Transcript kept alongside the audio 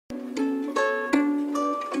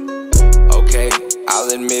I'll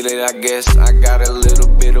admit it, I guess I got a little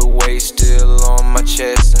bit of weight still on my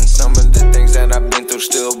chest, and some of the things that I've been through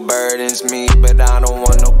still burdens me. But I don't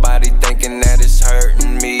want nobody thinking that it's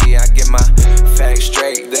hurting me. I get my facts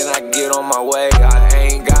straight, then I get on my way. I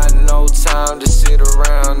ain't got no time to sit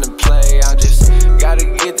around and play. I just gotta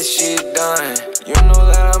get the shit done. You know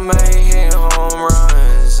that I may hit home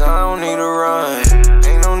runs. I don't need to run,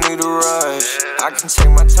 ain't no need to rush. I can take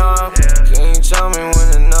my time. Can you tell me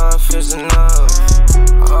when enough is enough?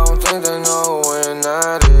 I don't think they know when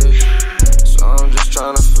that is, so I'm just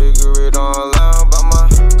trying to figure it all out by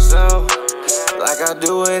myself, like I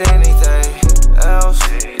do with anything else.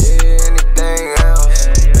 Yeah, anything else.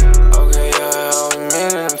 Okay, yeah, I'll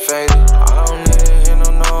admit it and fade it. I don't need to hear no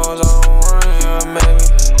no's, I don't wanna hear a maybe.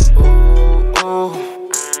 Ooh,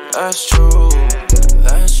 that's true,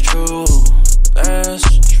 that's true, that's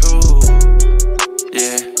true.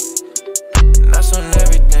 Yeah, and that's on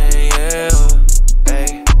everything, yeah.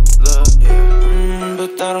 Hey, look, yeah.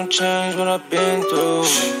 But that don't change what I've been through.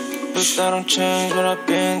 But that don't change what I've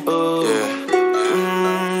been through. Yeah.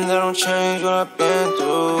 That don't change what I've been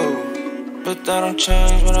through. But that don't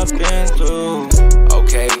change what I've been through.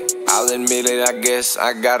 Okay, I'll admit it, I guess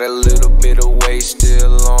I got a little bit of weight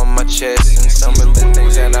still on my chest, and some of the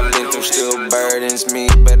things that I've been through still burdens me.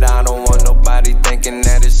 But I don't want nobody thinking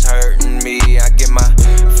that it's hurting me. I get my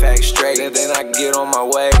facts straight, and then I get on my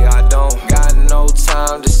way. I don't got no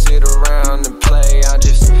time to sit around and play. I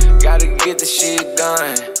just gotta get the shit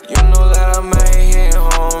done. You know that I may hit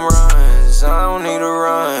home runs. I don't need to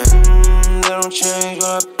run. That don't change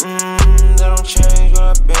what that don't change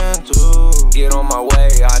what I've been through. Get on my way,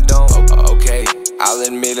 I don't. Okay, I'll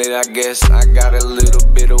admit it, I guess I got a little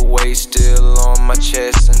bit of weight still on my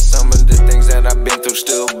chest, and some of the things that I've been through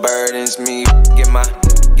still burdens me. Get my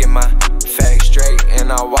facts straight,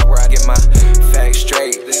 and I walk where I get my